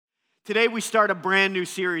Today we start a brand new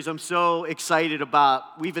series I'm so excited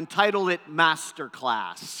about. We've entitled it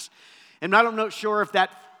Masterclass. And I'm not sure if that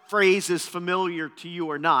phrase is familiar to you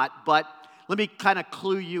or not, but let me kind of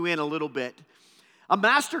clue you in a little bit. A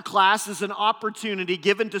masterclass is an opportunity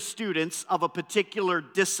given to students of a particular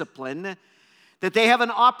discipline that they have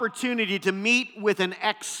an opportunity to meet with an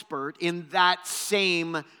expert in that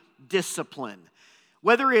same discipline.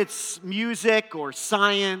 Whether it's music or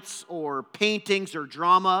science or paintings or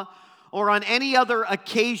drama, or on any other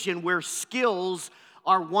occasion where skills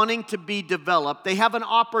are wanting to be developed, they have an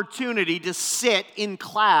opportunity to sit in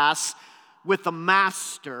class with the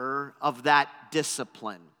master of that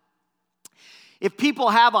discipline. If people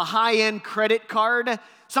have a high-end credit card,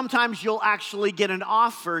 sometimes you'll actually get an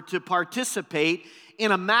offer to participate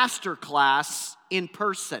in a master class in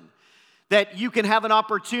person. That you can have an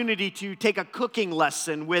opportunity to take a cooking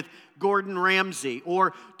lesson with Gordon Ramsay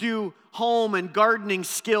or do home and gardening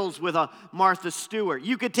skills with a Martha Stewart.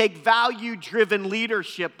 You could take value-driven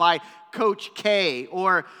leadership by Coach K,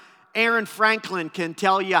 or Aaron Franklin can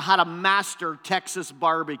tell you how to master Texas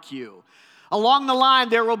barbecue. Along the line,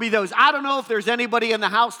 there will be those. I don't know if there's anybody in the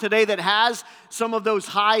house today that has some of those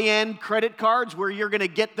high-end credit cards where you're going to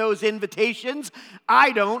get those invitations.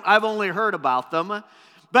 I don't. I've only heard about them.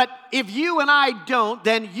 But if you and I don't,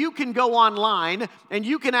 then you can go online and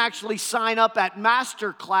you can actually sign up at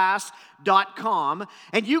masterclass.com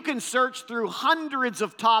and you can search through hundreds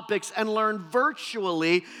of topics and learn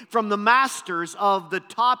virtually from the masters of the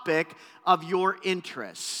topic of your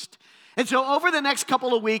interest. And so over the next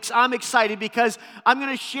couple of weeks, I'm excited because I'm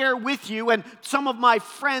going to share with you and some of my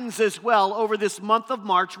friends as well over this month of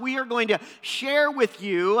March. We are going to share with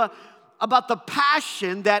you about the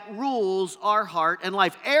passion that rules our heart and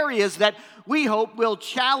life. Areas that we hope will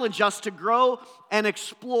challenge us to grow and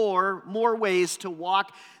explore more ways to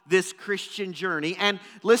walk this Christian journey. And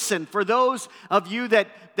listen, for those of you that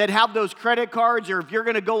have those credit cards, or if you're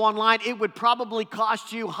going to go online, it would probably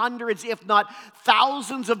cost you hundreds, if not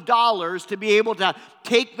thousands of dollars to be able to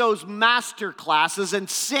take those master classes and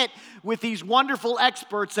sit with these wonderful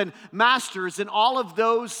experts and masters in all of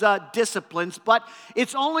those disciplines. But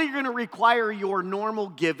it's only going to require your normal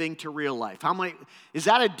giving to real life. How many? Is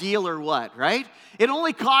that a deal or what, right? It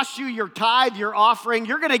only costs you your tithe, your offering.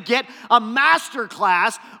 You're going to get a master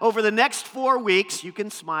class over the next 4 weeks. You can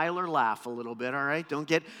smile or laugh a little bit, all right? Don't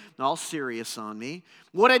get all serious on me.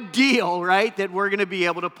 What a deal, right, that we're going to be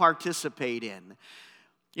able to participate in.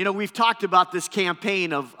 You know, we've talked about this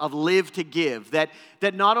campaign of Live to Give, that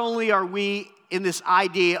not only are we in this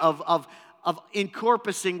idea of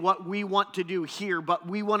encompassing what we want to do here, but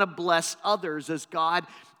we want to bless others as God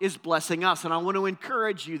is blessing us. And I want to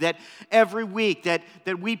encourage you that every week that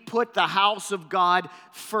we put the house of God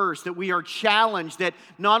first, that we are challenged that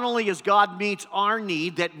not only as God meets our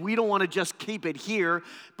need, that we don't want to just keep it here,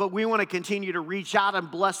 but we want to continue to reach out and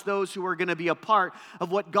bless those who are going to be a part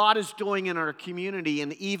of what God is doing in our community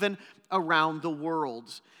and even around the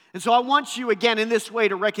world. And so I want you, again, in this way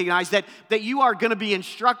to recognize that you are going to be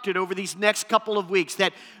instructed over these next couple of weeks,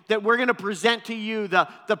 that we're going to present to you the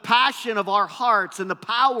passion of our hearts, and the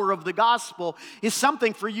power of the gospel is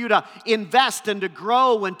something for you to invest and to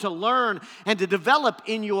grow and to learn and to develop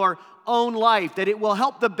in your own life, that it will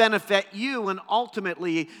help to benefit you, and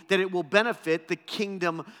ultimately that it will benefit the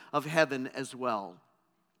kingdom of heaven as well.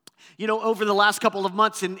 You know, over the last couple of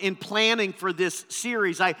months in planning for this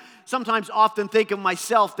series, I sometimes often think of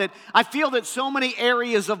myself that I feel that so many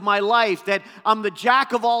areas of my life that I'm the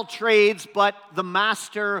jack of all trades, but the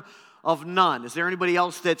master of none. Is there anybody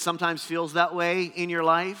else that sometimes feels that way in your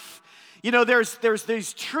life? You know, there's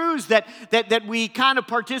these truths that we kind of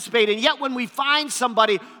participate in, yet when we find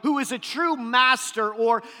somebody who is a true master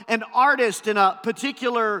or an artist in a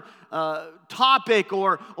particular topic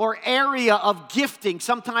or area of gifting,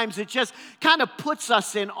 sometimes it just kind of puts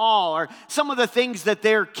us in awe, or some of the things that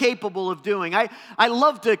they're capable of doing. I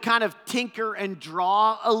love to kind of tinker and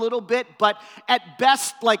draw a little bit, but at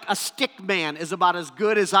best, like a stick man is about as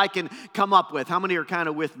good as I can come up with. How many are kind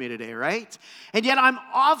of with me today, right? And yet I'm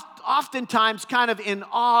oftentimes kind of in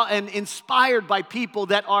awe and inspired by people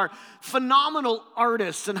that are phenomenal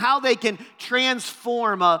artists and how they can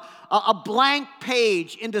transform a blank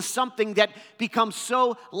page into something that becomes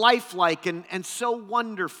so lifelike and so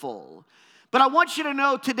wonderful. But I want you to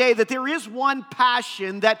know today that there is one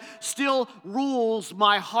passion that still rules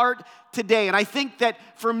my heart today. And I think that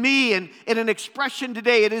for me, and in an expression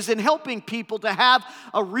today, it is in helping people to have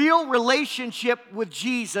a real relationship with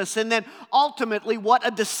Jesus, and then ultimately what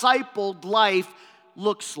a discipled life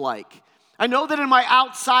looks like. I know that in my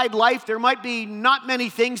outside life, there might be not many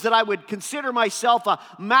things that I would consider myself a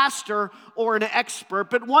master or an expert,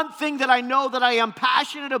 but one thing that I know that I am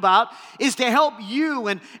passionate about is to help you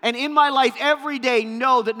and in my life every day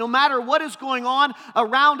know that no matter what is going on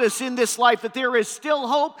around us in this life, that there is still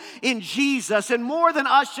hope in Jesus, and more than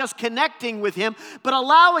us just connecting with Him, but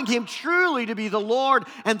allowing Him truly to be the Lord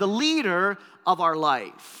and the leader of our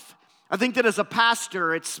life. I think that as a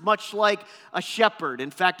pastor, it's much like a shepherd.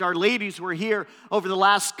 In fact, our ladies were here over the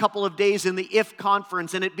last couple of days in the IF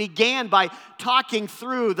conference, and it began by talking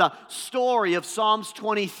through the story of Psalms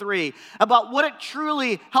 23 about what it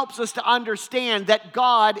truly helps us to understand that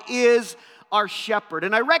God is our shepherd.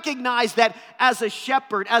 And I recognize that as a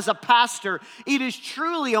shepherd, as a pastor, it is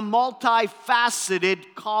truly a multifaceted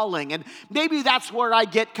calling. And maybe that's where I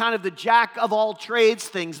get kind of the jack of all trades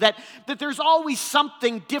things, that there's always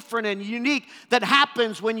something different and unique that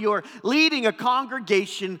happens when you're leading a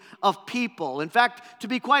congregation of people. In fact, to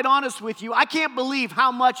be quite honest with you, I can't believe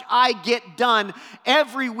how much I get done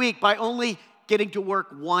every week by only getting to work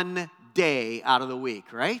one day out of the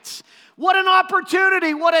week, right? What an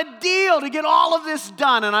opportunity, what a deal to get all of this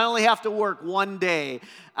done, and I only have to work one day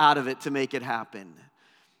out of it to make it happen.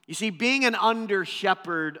 You see, being an under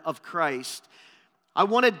shepherd of Christ, I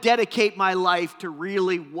want to dedicate my life to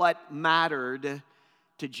really what mattered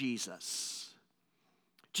to Jesus.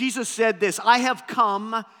 Jesus said this, "I have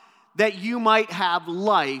come that you might have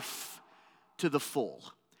life to the full."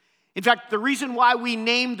 In fact, the reason why we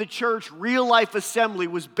named the church Real Life Assembly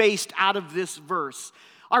was based out of this verse.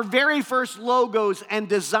 Our very first logos and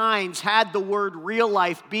designs had the word real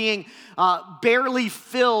life being barely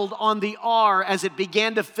filled on the R as it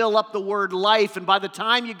began to fill up the word life. And by the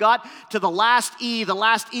time you got to the last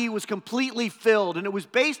E was completely filled. And it was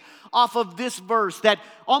based off of this verse that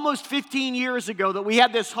almost 15 years ago that we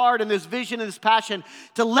had this heart and this vision and this passion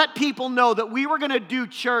to let people know that we were going to do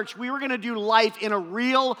church, we were going to do life in a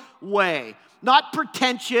real way. Not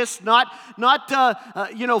pretentious, not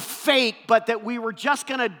fake, but that we were just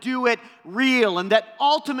going to do it real. And that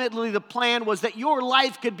ultimately the plan was that your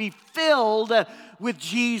life could be filled with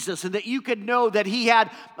Jesus and that you could know that He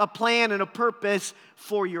had a plan and a purpose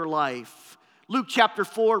for your life. Luke chapter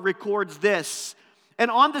 4 records this.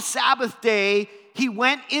 "And on the Sabbath day, He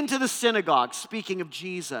went into the synagogue," speaking of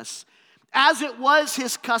Jesus, "as it was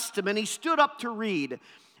His custom, and He stood up to read.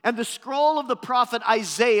 And the scroll of the prophet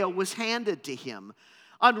Isaiah was handed to Him.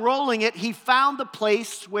 Unrolling it, He found the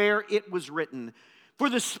place where it was written, 'For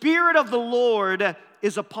the Spirit of the Lord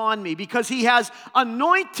is upon me, because He has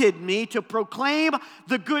anointed me to proclaim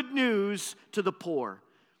the good news to the poor.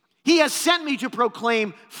 He has sent me to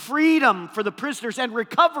proclaim freedom for the prisoners and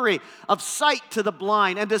recovery of sight to the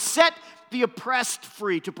blind, and to set the oppressed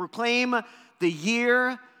free, to proclaim the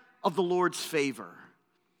year of the Lord's favor.'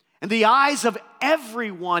 And the eyes of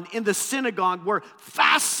everyone in the synagogue were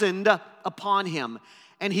fastened upon Him.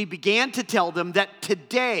 And He began to tell them that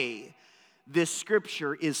today this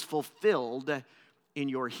scripture is fulfilled in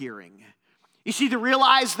your hearing." You see, to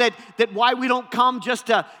realize that why we don't come just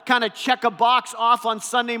to kind of check a box off on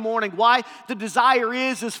Sunday morning, why the desire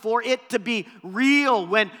is for it to be real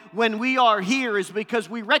when we are here, is because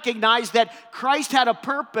we recognize that Christ had a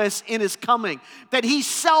purpose in His coming, that He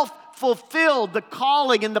fulfilled the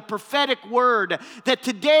calling and the prophetic word, that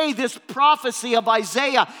today this prophecy of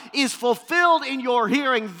Isaiah is fulfilled in your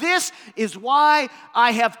hearing. This is why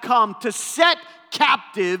I have come, to set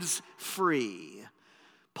captives free.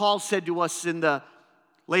 Paul said to us in the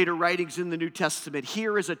later writings in the New Testament,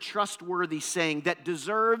 "Here is a trustworthy saying that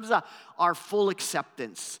deserves our full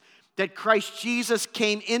acceptance, that Christ Jesus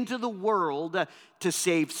came into the world to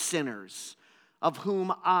save sinners, of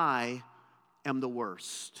whom I am the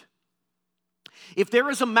worst." If there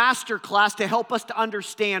is a masterclass to help us to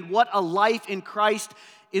understand what a life in Christ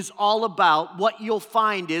is all about, what you'll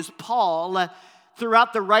find is Paul,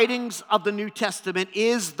 throughout the writings of the New Testament,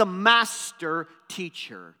 is the master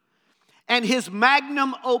teacher. And his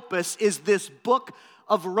magnum opus is this book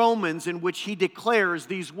of Romans, in which he declares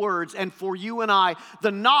these words, "And for you and I,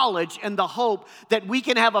 the knowledge and the hope that we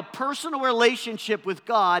can have a personal relationship with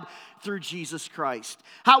God through Jesus Christ."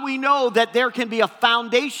 How we know that there can be a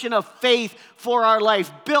foundation of faith for our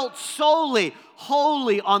life built solely,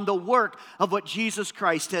 wholly on the work of what Jesus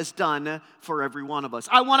Christ has done for every one of us.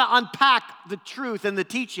 I want to unpack the truth and the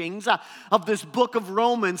teachings of this book of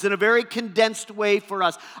Romans in a very condensed way for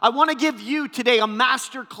us. I want to give you today a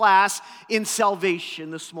master class in salvation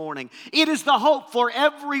this morning. It is the hope for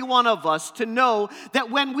every one of us to know that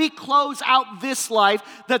when we close out this life,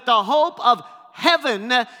 that the hope of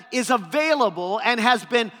heaven is available and has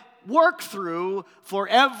been work through for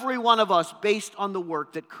every one of us based on the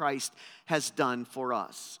work that Christ has done for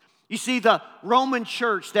us. You see, the Roman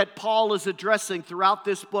church that Paul is addressing throughout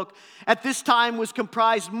this book at this time was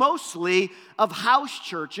comprised mostly of house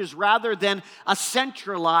churches rather than a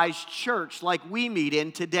centralized church like we meet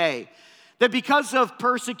in today. That because of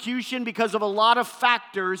persecution, because of a lot of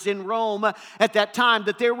factors in Rome at that time,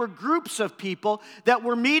 that there were groups of people that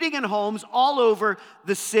were meeting in homes all over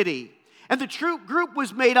the city. And the true group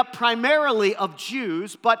was made up primarily of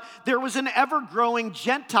Jews, but there was an ever-growing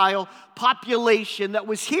Gentile population that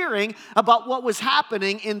was hearing about what was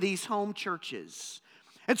happening in these home churches.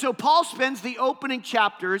 And so Paul spends the opening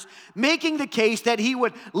chapters making the case that he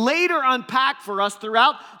would later unpack for us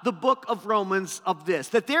throughout the book of Romans of this,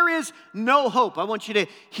 that there is no hope. I want you to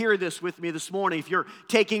hear this with me this morning. If you're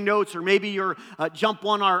taking notes, or maybe you're jump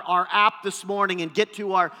on our app this morning and get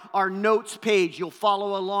to our notes page, you'll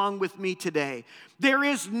follow along with me today. There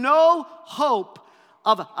is no hope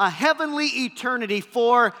of a heavenly eternity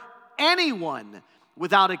for anyone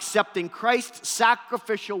without accepting Christ's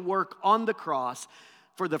sacrificial work on the cross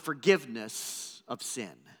for the forgiveness of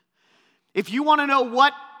sin. If you want to know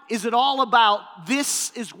what is it all about,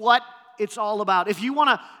 this is what it's all about. If you want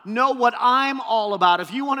to know what I'm all about,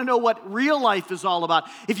 if you want to know what real life is all about,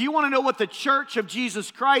 if you want to know what the Church of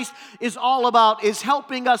Jesus Christ is all about, is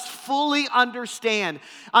helping us fully understand,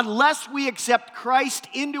 unless we accept Christ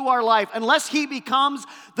into our life, unless He becomes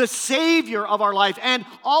the Savior of our life and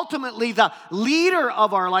ultimately the leader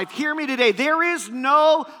of our life, hear me today, there is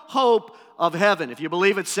no hope of heaven. If you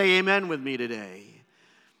believe it, say amen with me today.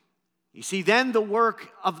 You see, then the work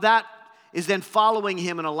of that is then following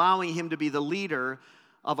Him and allowing Him to be the leader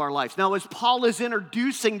of our lives. Now, as Paul is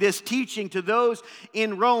introducing this teaching to those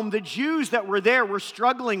in Rome, the Jews that were there were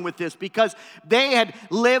struggling with this because they had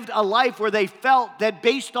lived a life where they felt that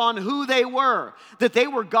based on who they were, that they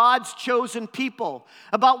were God's chosen people,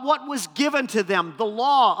 about what was given to them, the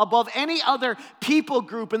law above any other people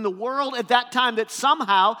group in the world at that time, that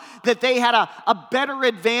somehow that they had a better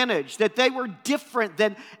advantage, that they were different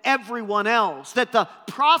than everyone else, that the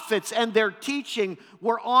prophets and their teaching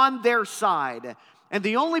were on their side. And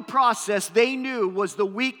the only process they knew was the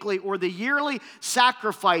weekly or the yearly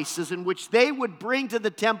sacrifices in which they would bring to the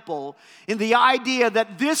temple, in the idea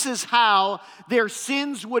that this is how their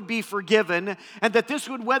sins would be forgiven, and that this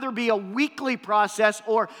would whether be a weekly process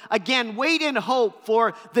or, again, wait in hope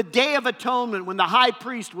for the Day of Atonement when the high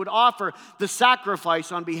priest would offer the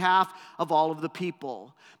sacrifice on behalf of all of the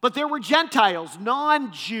people. But there were Gentiles,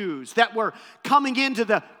 non-Jews, that were coming into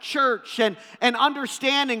the church and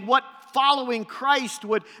understanding what following Christ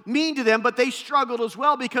would mean to them, but they struggled as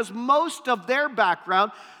well because most of their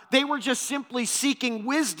background, they were just simply seeking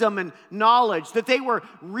wisdom and knowledge, that they were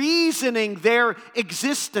reasoning their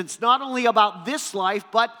existence, not only about this life,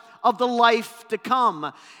 but of the life to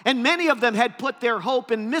come. And many of them had put their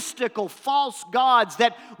hope in mystical, false gods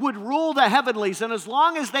that would rule the heavenlies. And as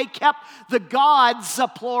long as they kept the gods,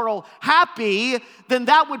 plural, happy, then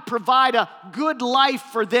that would provide a good life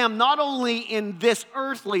for them, not only in this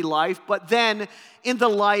earthly life, but then in the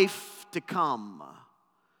life to come.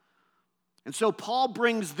 And so Paul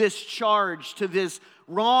brings this charge to this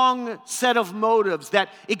wrong set of motives that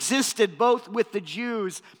existed both with the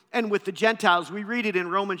Jews and with the Gentiles. We read it in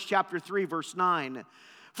Romans chapter 3, verse 9.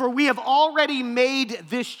 For we have already made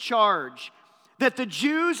this charge, that the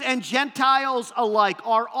Jews and Gentiles alike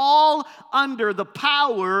are all under the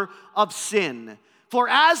power of sin. For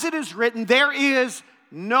as it is written, there is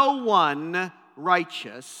no one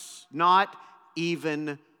righteous, not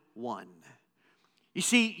even one. You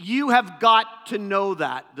see, you have got to know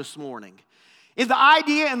that this morning. In the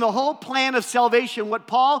idea and the whole plan of salvation, what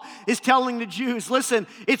Paul is telling the Jews, listen,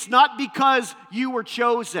 it's not because you were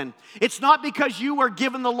chosen. It's not because you were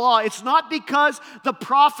given the law. It's not because the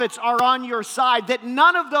prophets are on your side. That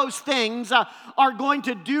none of those things are going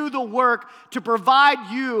to do the work to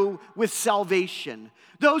provide you with salvation.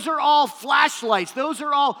 Those are all flashlights. Those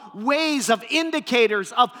are all ways of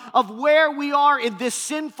indicators of where we are in this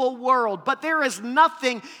sinful world. But there is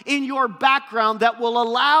nothing in your background that will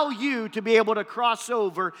allow you to be able to cross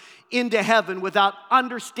over into heaven without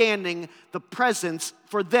understanding the presence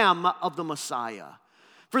for them of the Messiah.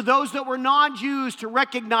 For those that were non-Jews to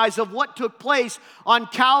recognize of what took place on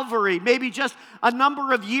Calvary, maybe just a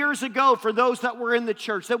number of years ago for those that were in the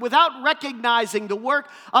church, that without recognizing the work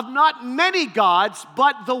of not many gods,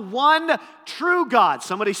 but the one true God,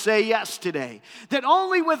 somebody say yes today, that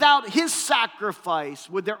only without His sacrifice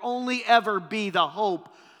would there only ever be the hope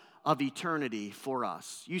of eternity for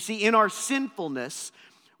us. You see, in our sinfulness,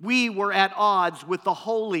 we were at odds with the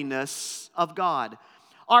holiness of God.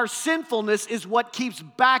 Our sinfulness is what keeps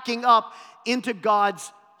backing up into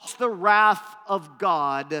the wrath of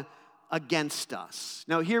God against us.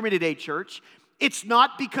 Now, hear me today, church. It's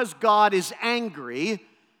not because God is angry,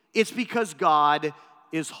 it's because God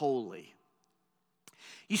is holy.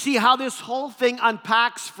 You see, how this whole thing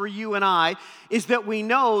unpacks for you and I is that we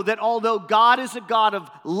know that although God is a God of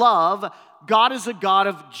love, God is a God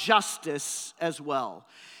of justice as well.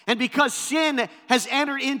 And because sin has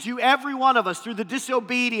entered into every one of us through the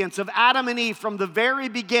disobedience of Adam and Eve from the very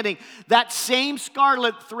beginning, that same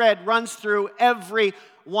scarlet thread runs through every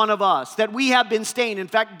one of us, that we have been stained. In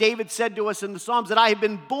fact, David said to us in the Psalms that I have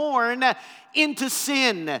been born into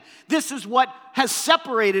sin. This is what has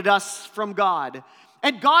separated us from God.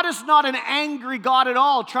 And God is not an angry God at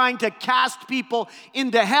all, trying to cast people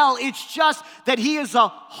into hell. It's just that He is a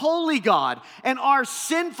holy God. And our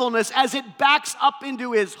sinfulness, as it backs up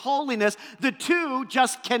into His holiness, the two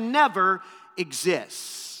just can never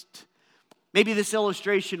exist. Maybe this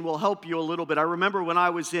illustration will help you a little bit. I remember when I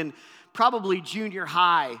was in probably junior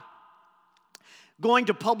high, going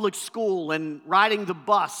to public school and riding the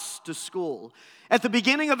bus to school. At the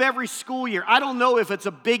beginning of every school year, I don't know if it's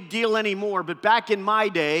a big deal anymore, but back in my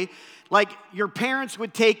day, like your parents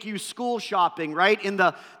would take you school shopping, right, in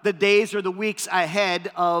the days or the weeks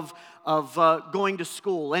ahead of going to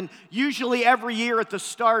school. And usually every year at the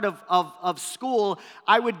start of school,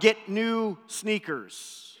 I would get new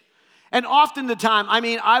sneakers. And often the time,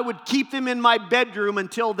 I would keep them in my bedroom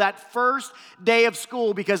until that first day of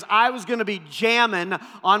school because I was going to be jamming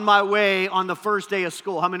on my way on the first day of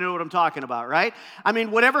school. How many know what I'm talking about, right?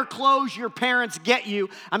 Whatever clothes your parents get you,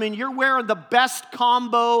 you're wearing the best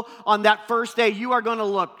combo on that first day. You are going to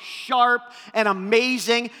look sharp and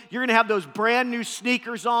amazing. You're going to have those brand new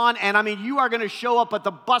sneakers on, and you are going to show up at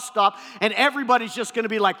the bus stop, and everybody's just going to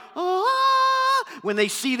be like, ah, when they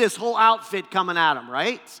see this whole outfit coming at them,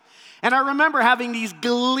 right? And I remember having these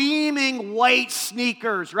gleaming white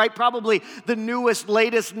sneakers, right? Probably the newest,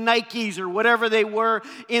 latest Nikes or whatever they were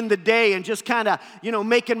in the day, and just kind of,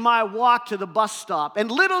 making my walk to the bus stop. And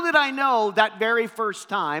little did I know that very first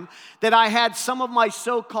time that I had some of my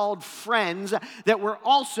so-called friends that were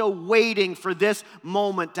also waiting for this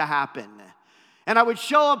moment to happen. And I would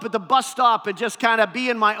show up at the bus stop and just kind of be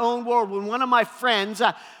in my own world when one of my friends,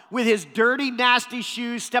 with his dirty, nasty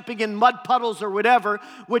shoes, stepping in mud puddles or whatever,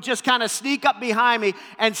 would just kind of sneak up behind me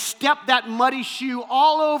and step that muddy shoe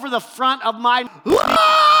all over the front of my...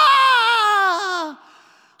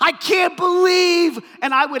 I can't believe,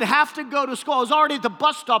 and I would have to go to school. I was already at the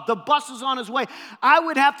bus stop. The bus is on its way. I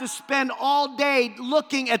would have to spend all day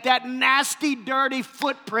looking at that nasty, dirty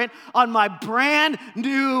footprint on my brand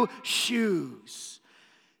new shoes.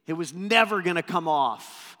 It was never going to come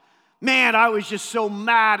off. Man, I was just so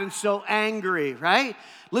mad and so angry, right?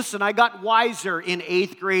 Listen, I got wiser in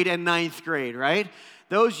 8th grade and 9th grade, right?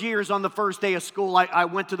 Those years on the first day of school, I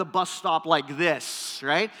went to the bus stop like this,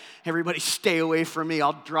 right? Everybody stay away from me.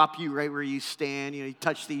 I'll drop you right where you stand. You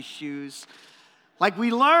touch these shoes. Like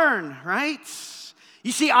we learn, right?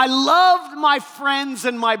 You see, I loved my friends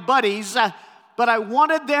and my buddies, but I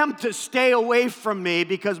wanted them to stay away from me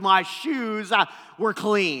because my shoes were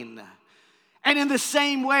clean. And in the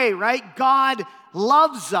same way, right, God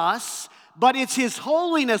loves us, but it's His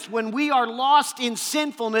holiness when we are lost in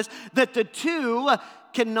sinfulness that the two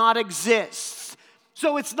cannot exist.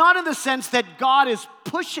 So it's not in the sense that God is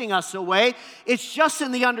pushing us away. It's just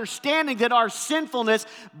in the understanding that our sinfulness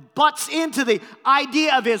butts into the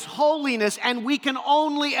idea of His holiness, and we can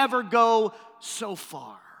only ever go so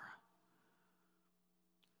far.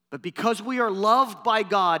 But because we are loved by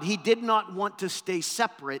God, He did not want to stay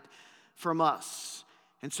separate from us.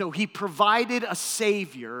 And so He provided a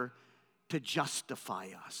Savior to justify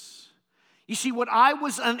us. You see, what I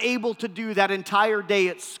was unable to do that entire day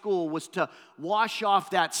at school was to wash off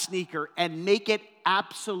that sneaker and make it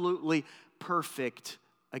absolutely perfect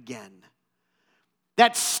again.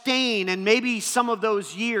 That stain and maybe some of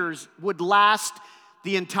those years would last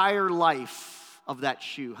the entire life of that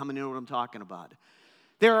shoe. How many know what I'm talking about?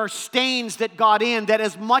 There are stains that got in that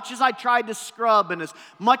as much as I tried to scrub and as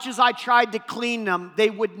much as I tried to clean them, they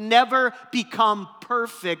would never become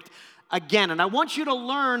perfect again. And I want you to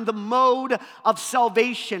learn the mode of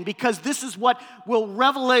salvation because this is what will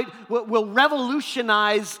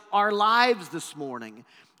revolutionize our lives this morning.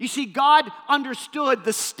 You see, God understood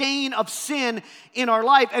the stain of sin in our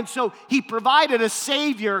life, and so He provided a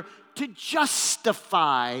Savior to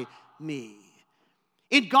justify me.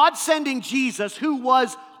 In God sending Jesus, who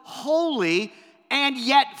was holy and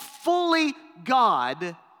yet fully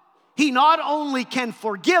God, He not only can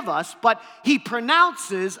forgive us, but He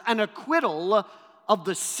pronounces an acquittal of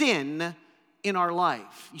the sin in our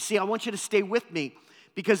life. You see, I want you to stay with me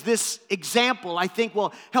because this example, I think,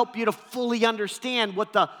 will help you to fully understand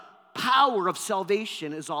what the power of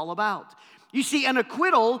salvation is all about. You see, an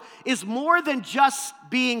acquittal is more than just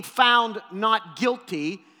being found not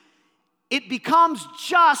guilty. It becomes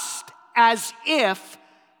just as if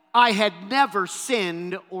I had never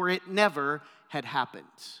sinned or it never had happened.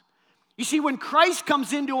 You see, when Christ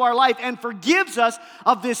comes into our life and forgives us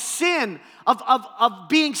of this sin, of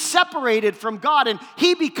being separated from God, and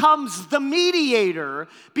He becomes the mediator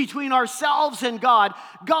between ourselves and God,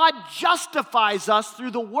 God justifies us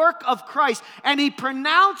through the work of Christ, and He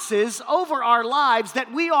pronounces over our lives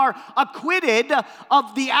that we are acquitted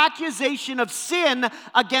of the accusation of sin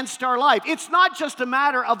against our life. It's not just a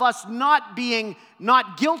matter of us not being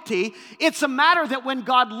not guilty. It's a matter that when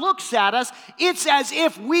God looks at us, it's as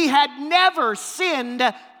if we had never sinned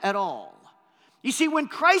at all. You see, when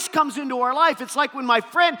Christ comes into our life, it's like when my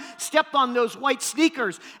friend stepped on those white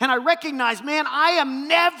sneakers and I recognized, man, I am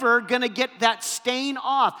never going to get that stain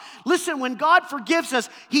off. Listen, when God forgives us,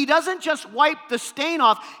 He doesn't just wipe the stain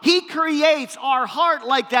off. He creates our heart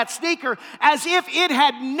like that sneaker as if it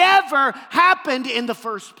had never happened in the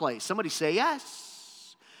first place. Somebody say yes.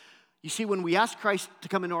 You see, when we ask Christ to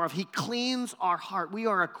come into our life, He cleans our heart. We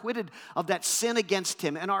are acquitted of that sin against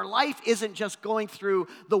Him. And our life isn't just going through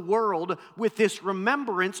the world with this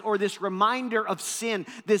remembrance or this reminder of sin,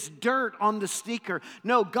 this dirt on the sneaker.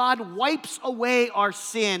 No, God wipes away our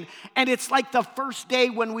sin. And it's like the first day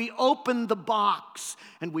when we open the box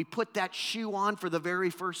and we put that shoe on for the very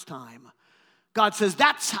first time. God says,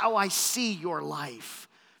 that's how I see your life.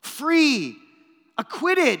 Free,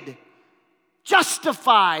 acquitted,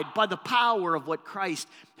 justified by the power of what Christ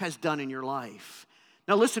has done in your life.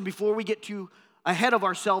 Now listen, before we get too ahead of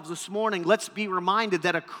ourselves this morning, let's be reminded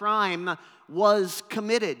that a crime was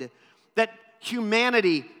committed, that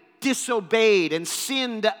humanity disobeyed and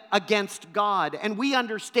sinned against God. And we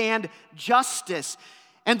understand justice,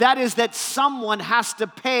 and that is that someone has to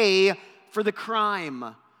pay for the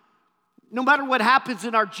crime. No matter what happens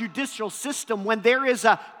in our judicial system, when there is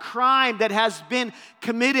a crime that has been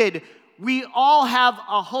committed, we all have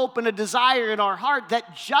a hope and a desire in our heart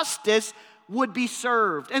that justice would be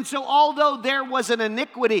served. And so although there was an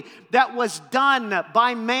iniquity that was done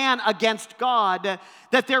by man against God,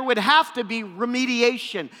 that there would have to be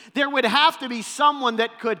remediation. There would have to be someone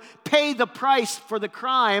that could pay the price for the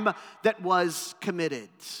crime that was committed.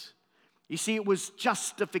 You see, it was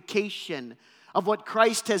justification of what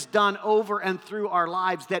Christ has done over and through our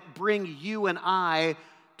lives that bring you and I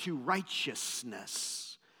to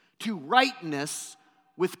righteousness, to rightness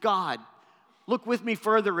with God. Look with me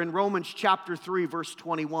further in Romans chapter 3, verse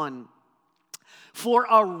 21. For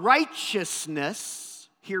a righteousness,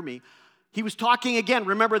 hear me, he was talking again,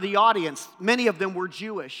 remember the audience, many of them were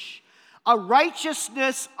Jewish. A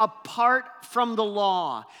righteousness apart from the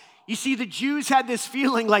law. You see, the Jews had this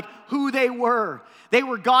feeling like who they were. They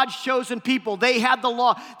were God's chosen people. They had the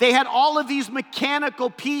law. They had all of these mechanical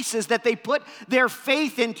pieces that they put their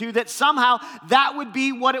faith into, that somehow that would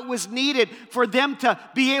be what it was needed for them to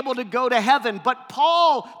be able to go to heaven. But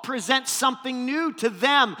Paul presents something new to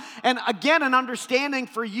them. And again, an understanding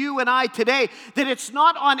for you and I today that it's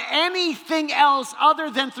not on anything else other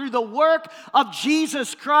than through the work of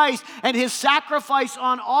Jesus Christ and His sacrifice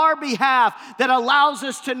on our behalf that allows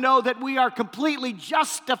us to know that we are completely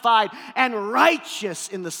justified and righteous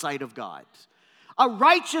in the sight of God. A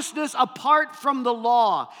righteousness apart from the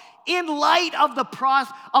law. In light of the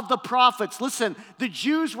prophets, listen, the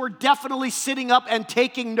Jews were definitely sitting up and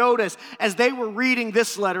taking notice as they were reading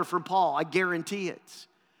this letter from Paul. I guarantee it.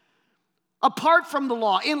 Apart from the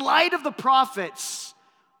law, in light of the prophets,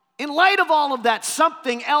 in light of all of that,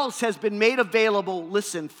 something else has been made available,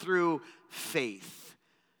 listen, through faith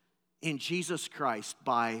in Jesus Christ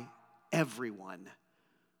by everyone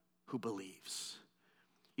who believes.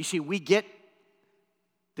 You see, we get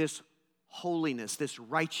this holiness, this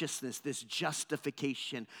righteousness, this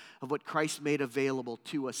justification of what Christ made available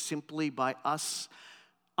to us simply by us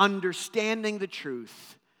understanding the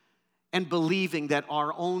truth and believing that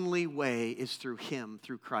our only way is through Him,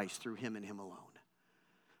 through Christ, through Him and Him alone.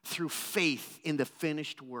 Through faith in the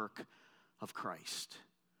finished work of Christ.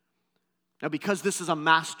 Now, because this is a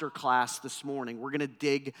masterclass this morning, we're going to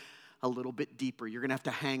dig a little bit deeper. You're going to have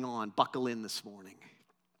to hang on, buckle in this morning.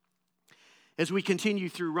 As we continue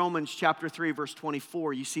through Romans chapter 3, verse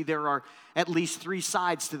 24, you see there are at least three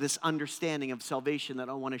sides to this understanding of salvation that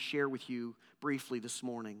I want to share with you briefly this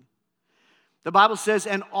morning. The Bible says,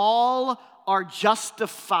 and all are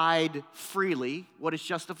justified freely. What is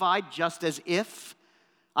justified? Just as if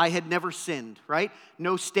I had never sinned, right?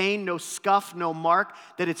 No stain, no scuff, no mark,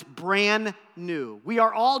 that it's brand new. We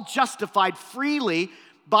are all justified freely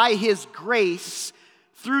by His grace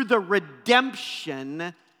through the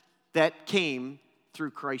redemption that came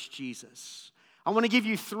through Christ Jesus. I want to give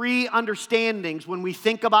you 3 understandings when we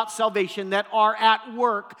think about salvation that are at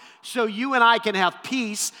work so you and I can have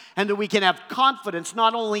peace and that we can have confidence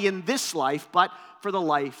not only in this life but for the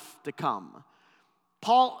life to come.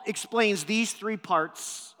 Paul explains these 3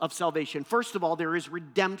 parts of salvation. First of all, there is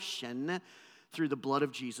redemption through the blood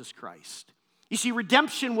of Jesus Christ. You see,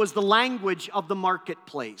 redemption was the language of the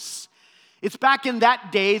marketplace. It's back in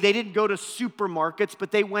that day, they didn't go to supermarkets, but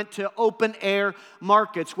they went to open-air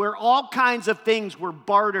markets where all kinds of things were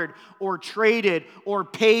bartered or traded or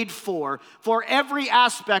paid for every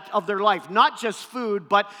aspect of their life. Not just food,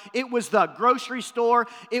 but it was the grocery store,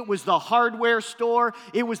 it was the hardware store,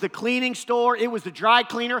 it was the cleaning store, it was the dry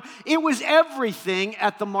cleaner. It was everything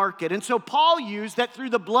at the market. And so Paul used that through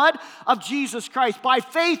the blood of Jesus Christ, by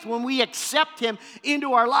faith, when we accept Him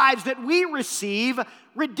into our lives, that we receive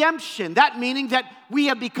redemption. That meaning that we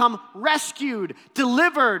have become rescued,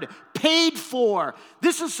 delivered, paid for.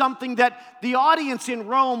 This is something that the audience in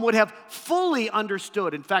Rome would have fully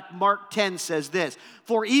understood. In fact, Mark 10 says this,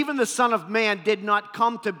 "For even the Son of Man did not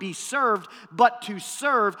come to be served, but to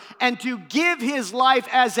serve and to give His life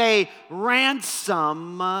as a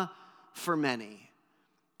ransom for many."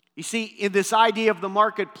 You see, in this idea of the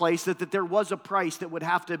marketplace, that there was a price that would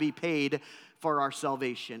have to be paid for our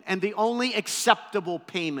salvation. And the only acceptable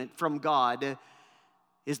payment from God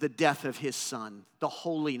is the death of His Son, the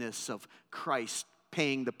holiness of Christ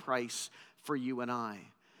paying the price for you and I.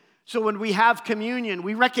 So when we have communion,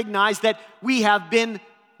 we recognize that we have been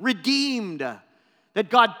redeemed, that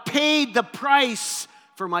God paid the price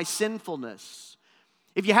for my sinfulness.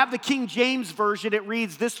 If you have the King James Version, it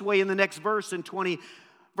reads this way in the next verse in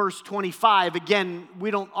Verse 25, again, we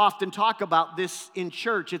don't often talk about this in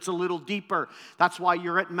church. It's a little deeper. That's why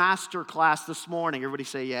you're at Masterclass this morning. Everybody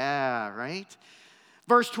say, yeah, right?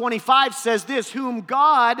 Verse 25 says this, "Whom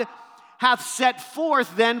God hath set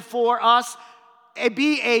forth then for us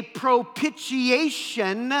be a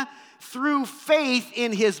propitiation through faith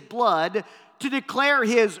in His blood to declare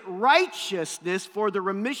His righteousness for the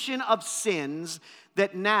remission of sins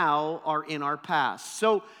that now are in our past."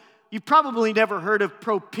 So, you've probably never heard of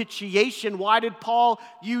propitiation. Why did Paul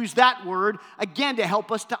use that word? Again, to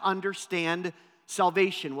help us to understand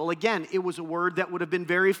salvation. Well, again, it was a word that would have been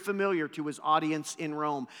very familiar to his audience in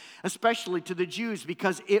Rome, especially to the Jews,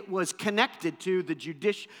 because it was connected to the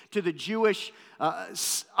Jewish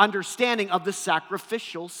understanding of the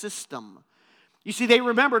sacrificial system. You see, they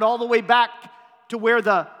remembered all the way back to where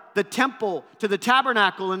the temple, to the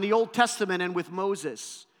tabernacle in the Old Testament and with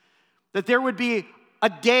Moses, that there would be a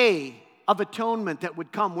day of atonement that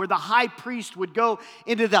would come where the high priest would go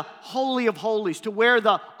into the Holy of Holies to where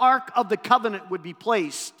the Ark of the Covenant would be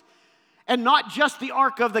placed. And not just the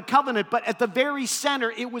Ark of the Covenant, but at the very center,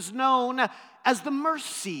 it was known as the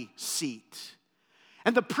mercy seat.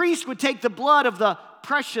 And the priest would take the blood of the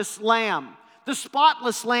precious lamb, the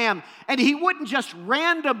spotless lamb, and he wouldn't just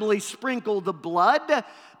randomly sprinkle the blood,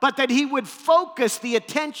 but that he would focus the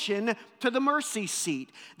attention to the mercy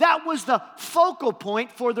seat. That was the focal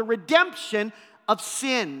point for the redemption of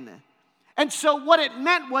sin. And so what it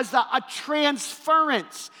meant was a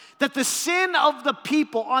transference, that the sin of the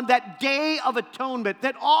people on that day of atonement,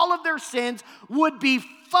 that all of their sins would be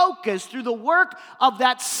focused through the work of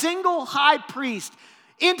that single high priest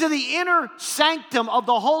into the inner sanctum of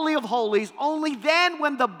the Holy of Holies, only then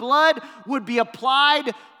when the blood would be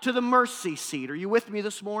applied to the mercy seat. Are you with me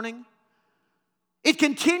this morning? It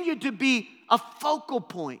continued to be a focal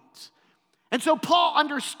point. And so Paul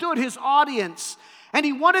understood his audience, and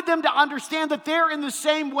he wanted them to understand that there in the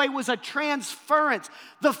same way was a transference.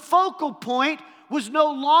 The focal point was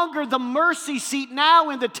no longer the mercy seat now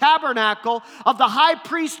in the tabernacle of the high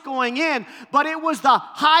priest going in, but it was the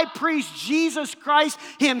high priest Jesus Christ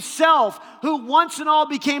Himself who once and all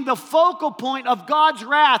became the focal point of God's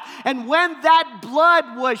wrath. And when that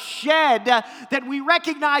blood was shed, that we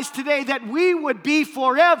recognize today that we would be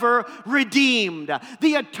forever redeemed.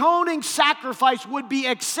 The atoning sacrifice would be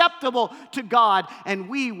acceptable to God, and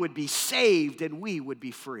we would be saved and we would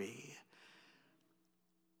be free.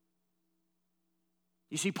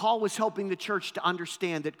 You see, Paul was helping the church to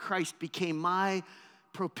understand that Christ became my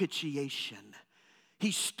propitiation.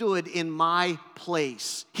 He stood in my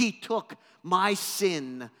place. He took my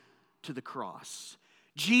sin to the cross.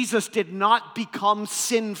 Jesus did not become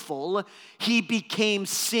sinful. He became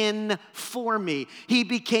sin for me. He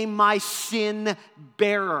became my sin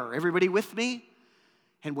bearer. Everybody with me?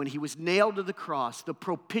 And when he was nailed to the cross, the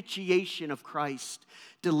propitiation of Christ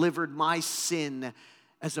delivered my sin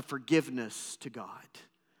as a forgiveness to God.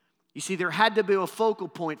 You see, there had to be a focal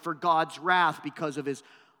point for God's wrath because of his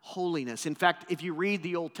holiness. In fact, if you read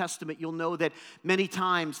the Old Testament, you'll know that many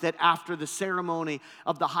times that after the ceremony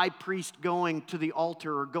of the high priest going to the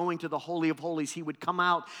altar or going to the Holy of Holies, he would come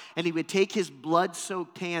out and he would take his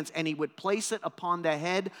blood-soaked hands and he would place it upon the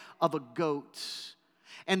head of a goat.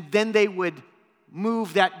 And then they would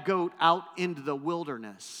move that goat out into the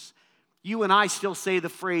wilderness. You and I still say the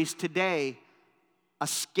phrase today, a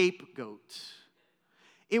scapegoat.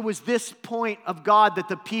 It was this point of God that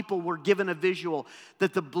the people were given a visual,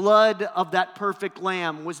 that the blood of that perfect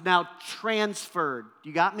lamb was now transferred,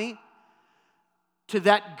 you got me? To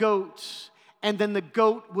that goat, and then the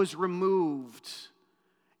goat was removed.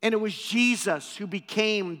 And it was Jesus who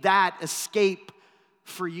became that escape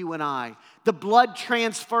for you and I. The blood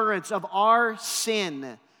transference of our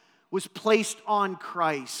sin was placed on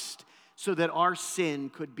Christ so that our sin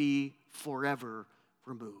could be forever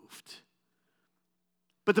removed.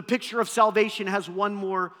 But the picture of salvation has one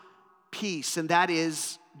more piece, and that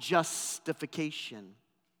is justification.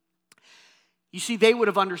 You see, they would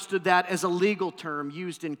have understood that as a legal term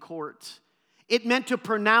used in court. It meant to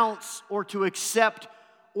pronounce or to accept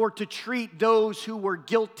or to treat those who were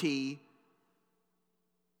guilty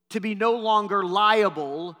to be no longer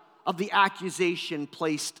liable of the accusation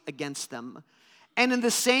placed against them. And in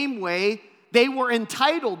the same way, they were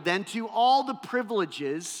entitled then to all the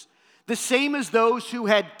privileges, the same as those who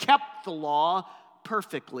had kept the law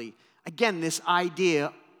perfectly. Again, this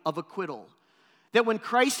idea of acquittal. That when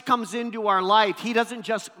Christ comes into our life, he doesn't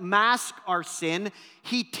just mask our sin,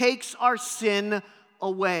 he takes our sin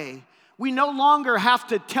away. We no longer have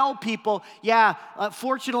to tell people,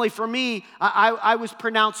 fortunately for me, I was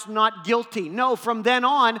pronounced not guilty. No, from then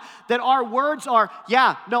on, that our words are,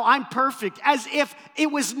 I'm perfect, as if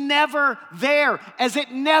it was never there, as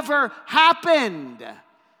it never happened.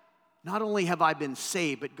 Not only have I been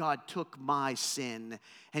saved, but God took my sin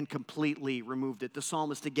and completely removed it. The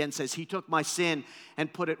psalmist again says, he took my sin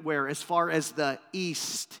and put it where? As far as the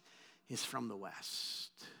east is from the west.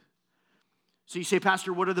 So you say,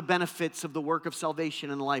 Pastor, what are the benefits of the work of salvation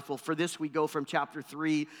in life? Well, for this we go from chapter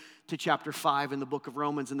 3 to chapter 5 in the book of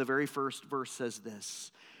Romans, and the very first verse says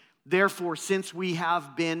this. Therefore, since we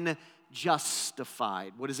have been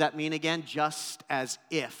justified. What does that mean again? Just as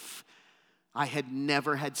if I had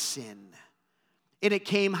never had sin. And it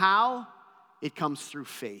came how? It comes through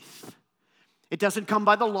faith. It doesn't come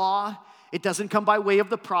by the law. It doesn't come by way of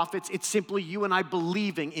the prophets. It's simply you and I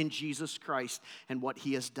believing in Jesus Christ and what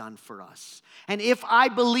he has done for us. And if I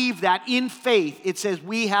believe that in faith, it says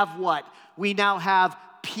we have what? We now have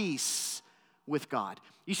peace with God.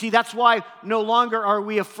 You see, that's why no longer are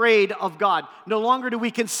we afraid of God. No longer do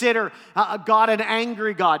we consider God an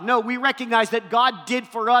angry God. No, we recognize that God did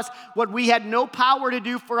for us what we had no power to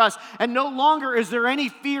do for us. And no longer is there any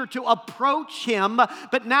fear to approach him.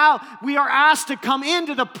 But now we are asked to come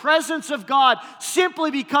into the presence of God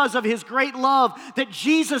simply because of his great love that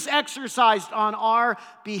Jesus exercised on our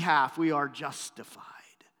behalf. We are justified.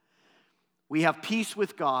 We have peace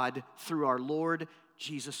with God through our Lord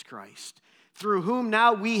Jesus Christ, through whom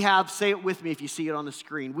now we have, say it with me if you see it on the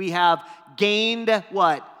screen, we have gained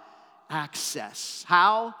what? Access.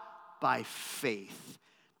 How? By faith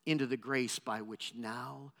into the grace by which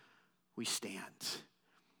now we stand.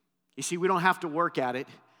 You see, we don't have to work at it.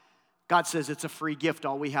 God says it's a free gift.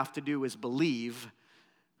 All we have to do is believe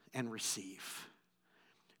and receive.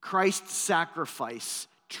 Christ's sacrifice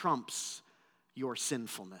trumps your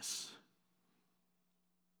sinfulness.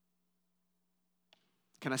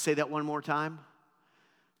 Can I say that one more time?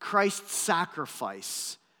 Christ's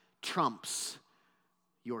sacrifice trumps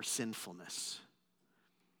your sinfulness.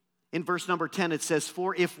 In verse number 10, it says,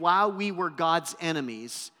 for if while we were God's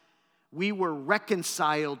enemies, we were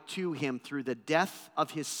reconciled to him through the death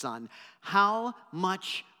of his son, how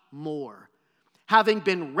much more, having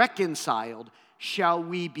been reconciled, shall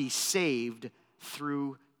we be saved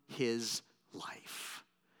through his life?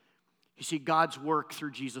 You see, God's work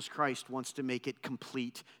through Jesus Christ wants to make it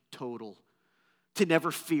complete, total. To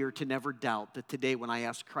never fear, to never doubt that today when I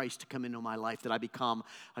ask Christ to come into my life, that I become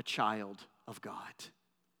a child of God.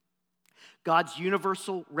 God's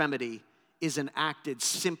universal remedy is enacted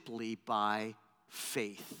simply by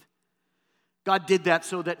faith. God did that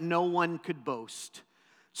so that no one could boast,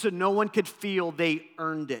 so no one could feel they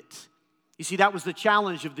earned it. You see, that was the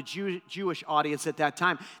challenge of the Jewish audience at that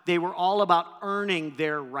time. They were all about earning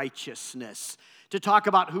their righteousness. to talk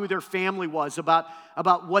about who their family was, about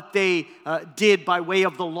what they did by way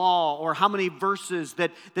of the law, or how many verses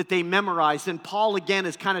that they memorized. And Paul, again,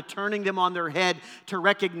 is kind of turning them on their head to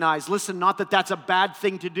recognize, listen, not that that's a bad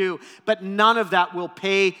thing to do, but none of that will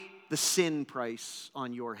pay the sin price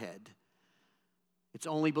on your head. It's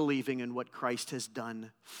only believing in what Christ has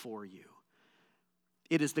done for you.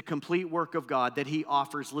 It is the complete work of God that he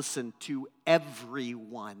offers, listen, to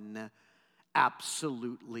everyone,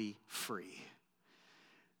 absolutely free.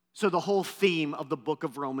 So the whole theme of the book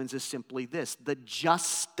of Romans is simply this: the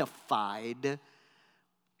justified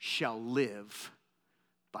shall live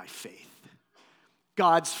by faith.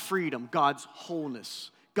 God's freedom, God's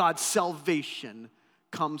wholeness, God's salvation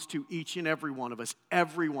comes to each and every one of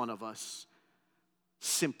us,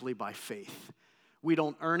 simply by faith. We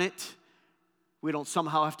don't earn it. We don't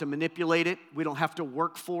somehow have to manipulate it. We don't have to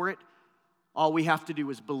work for it. All we have to do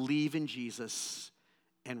is believe in Jesus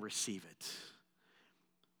and receive it.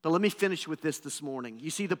 But let me finish with this morning. You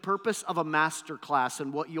see, the purpose of a Masterclass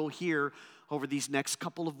and what you'll hear over these next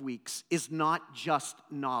couple of weeks is not just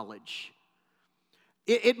knowledge.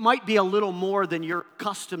 It might be a little more than you're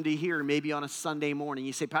accustomed to hear maybe on a Sunday morning.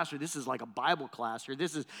 You say, Pastor, this is like a Bible class, or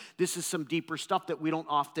this is some deeper stuff that we don't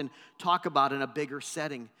often talk about in a bigger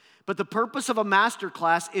setting. But the purpose of a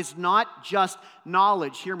Masterclass is not just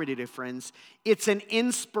knowledge. Hear me today, friends. It's an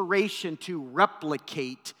inspiration to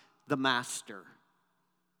replicate the Master.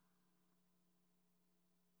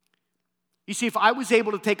 You see, if I was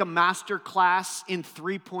able to take a master class in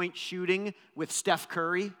three-point shooting with Steph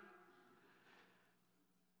Curry,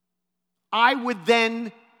 I would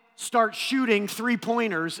then start shooting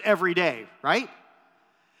three-pointers every day, right?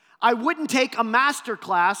 I wouldn't take a master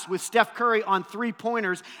class with Steph Curry on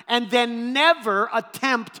three-pointers and then never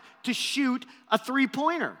attempt to shoot a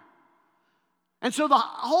three-pointer. And so the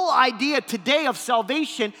whole idea today of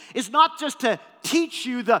salvation is not just to teach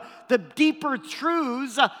you the deeper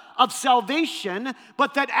truths of salvation,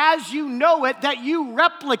 but that as you know it, that you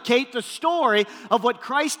replicate the story of what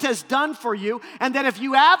Christ has done for you, and that if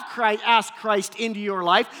you have asked Christ into your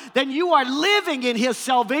life, then you are living in his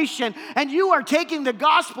salvation, and you are taking the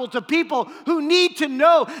gospel to people who need to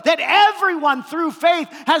know that everyone through faith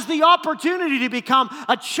has the opportunity to become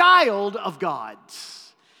a child of God.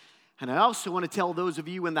 And I also want to tell those of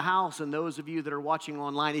you in the house and those of you that are watching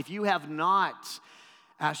online, if you have not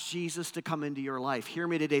asked Jesus to come into your life, hear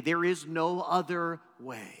me today, there is no other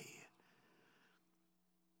way.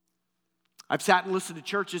 I've sat and listened to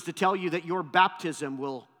churches to tell you that your baptism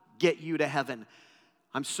will get you to heaven.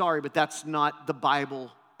 I'm sorry, but that's not the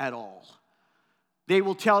Bible at all. They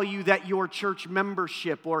will tell you that your church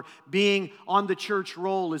membership or being on the church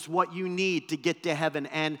roll is what you need to get to heaven,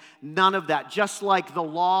 and none of that. Just like the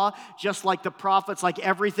law, just like the prophets, like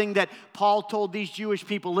everything that Paul told these Jewish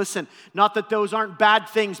people, listen, not that those aren't bad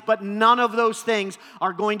things, but none of those things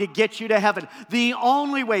are going to get you to heaven. The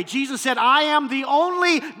only way, Jesus said, I am the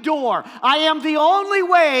only door. I am the only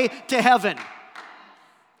way to heaven.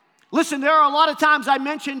 Listen, there are a lot of times I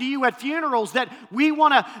mentioned to you at funerals that we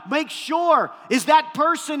want to make sure, is that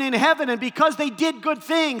person in heaven? And because they did good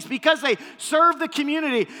things, because they served the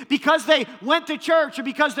community, because they went to church, or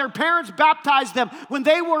because their parents baptized them when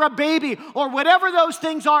they were a baby, or whatever those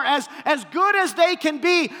things are, as good as they can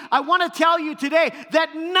be, I want to tell you today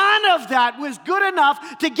that none of that was good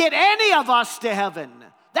enough to get any of us to heaven.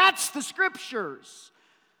 That's the scriptures.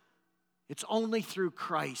 It's only through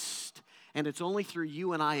Christ. And it's only through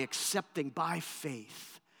you and I accepting by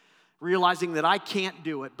faith, realizing that I can't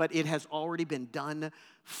do it, but it has already been done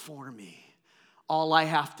for me. All I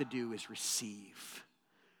have to do is receive.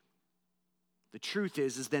 The truth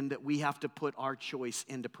is then that we have to put our choice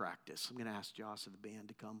into practice. I'm going to ask Joss of the band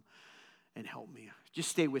to come and help me. Just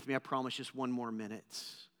stay with me. I promise, just one more minute.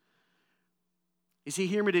 You see,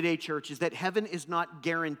 hear me today, church, is that heaven is not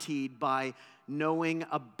guaranteed by knowing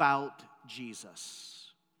about Jesus,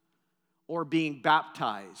 or being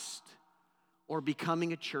baptized, or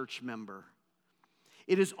becoming a church member.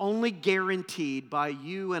 It is only guaranteed by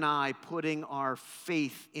you and I putting our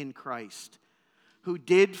faith in Christ, who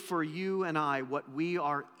did for you and I what we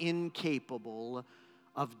are incapable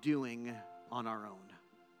of doing on our own.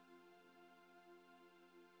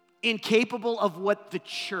 Incapable of what the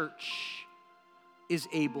church is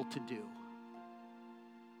able to do.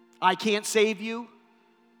 I can't save you.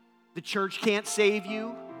 The church can't save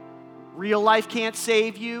you. Real life can't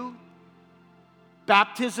save you.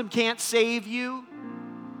 Baptism can't save you.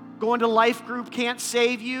 Going to life group can't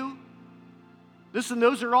save you. Listen,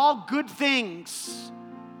 those are all good things.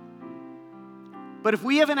 But if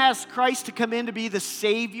we haven't asked Christ to come in to be the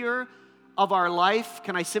Savior of our life,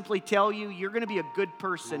 can I simply tell you, you're going to be a good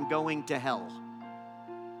person going to hell.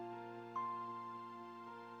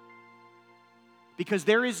 Because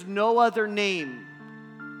there is no other name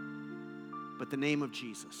but the name of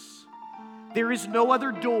Jesus. There is no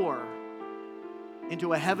other door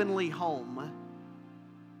into a heavenly home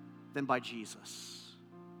than by Jesus.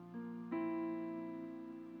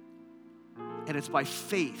 And it's by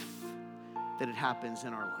faith that it happens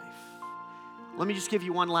in our life. Let me just give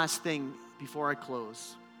you one last thing before I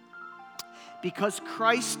close. Because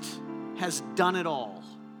Christ has done it all,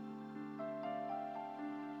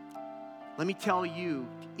 let me tell you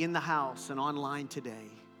in the house and online today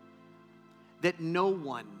that no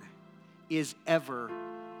one is ever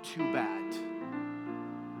too bad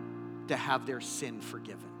to have their sin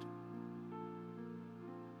forgiven.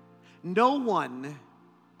 No one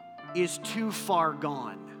is too far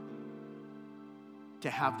gone to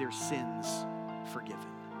have their sins forgiven.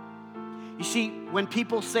 You see, when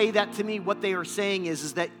people say that to me, what they are saying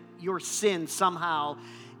is that your sin somehow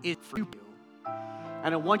is for you.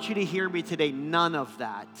 And I want you to hear me today, none of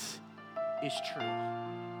that is true.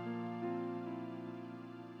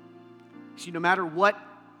 See, no matter what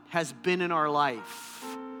has been in our life,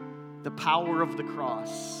 the power of the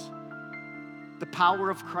cross, the power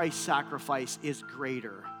of Christ's sacrifice is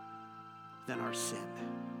greater than our sin.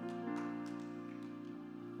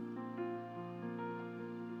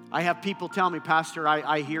 I have people tell me, Pastor,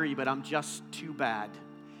 I hear you, but I'm just too bad.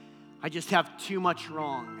 I just have too much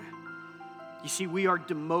wrong. You see, we are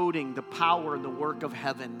demoting the power and the work of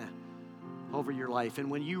heaven over your life.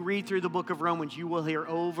 And when you read through the book of Romans, you will hear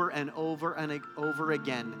over and over and over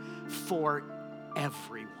again, for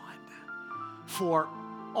everyone, for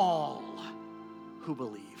all who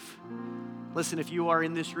believe. Listen, if you are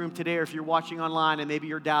in this room today, or if you're watching online and maybe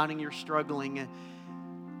you're doubting, you're struggling,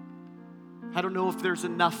 I don't know if there's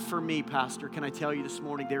enough for me, Pastor. Can I tell you this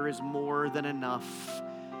morning, there is more than enough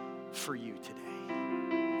for you today.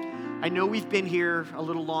 I know we've been here a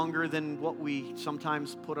little longer than what we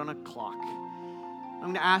sometimes put on a clock. I'm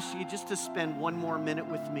going to ask you just to spend one more minute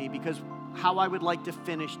with me, because how I would like to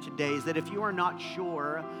finish today is that if you are not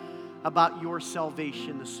sure about your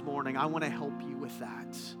salvation this morning, I want to help you with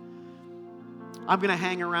that. I'm going to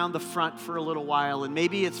hang around the front for a little while, and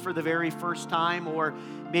maybe it's for the very first time, or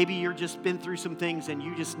maybe you're just been through some things and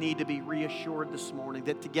you just need to be reassured this morning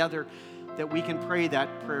that together that we can pray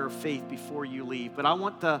that prayer of faith before you leave. But I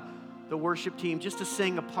want the worship team just to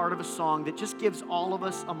sing a part of a song that just gives all of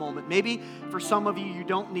us a moment. Maybe for some of you, you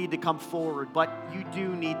don't need to come forward, but you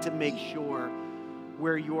do need to make sure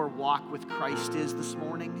where your walk with Christ is this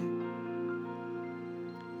morning.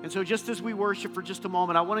 And so just as we worship for just a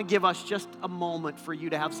moment, I want to give us just a moment for you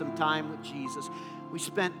to have some time with Jesus. We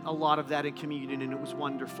spent a lot of that in communion, and it was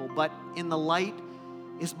wonderful. But in the light,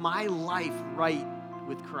 is my life right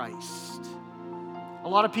with Christ? A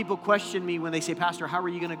lot of people question me when they say, Pastor, how are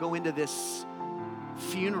you going to go into this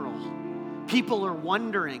funeral? People are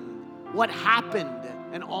wondering what happened,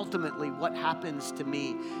 and ultimately what happens to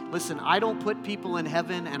me. Listen, I don't put people in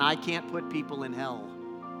heaven, and I can't put people in hell.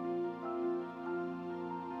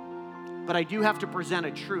 But I do have to present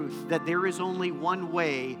a truth that there is only one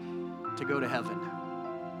way to go to heaven.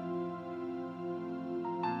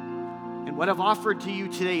 And what I've offered to you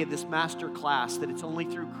today in this Masterclass, that it's only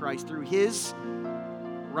through Christ, through His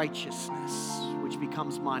righteousness, which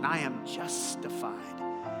becomes mine. I am justified.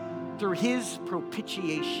 Through His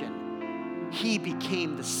propitiation, He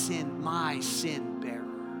became the sin, my sin bearer.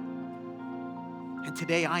 And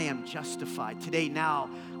today I am justified. Today now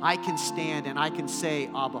I can stand and I can say,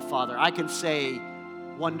 Abba, Father. I can say,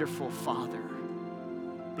 wonderful Father,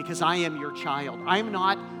 because I am your child. I am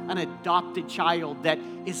not an adopted child that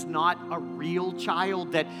is not a real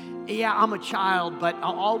child, that, yeah, I'm a child, but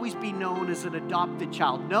I'll always be known as an adopted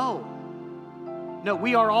child. No,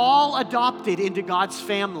 we are all adopted into God's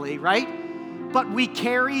family, right? But we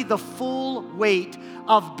carry the full weight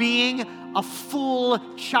of being a full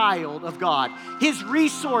child of God. His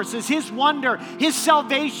resources, His wonder, His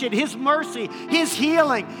salvation, His mercy, His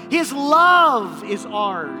healing, His love is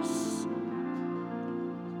ours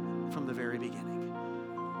from the very beginning.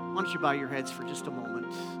 Why don't you bow your heads for just a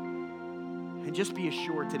moment and just be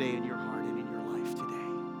assured today in your heart,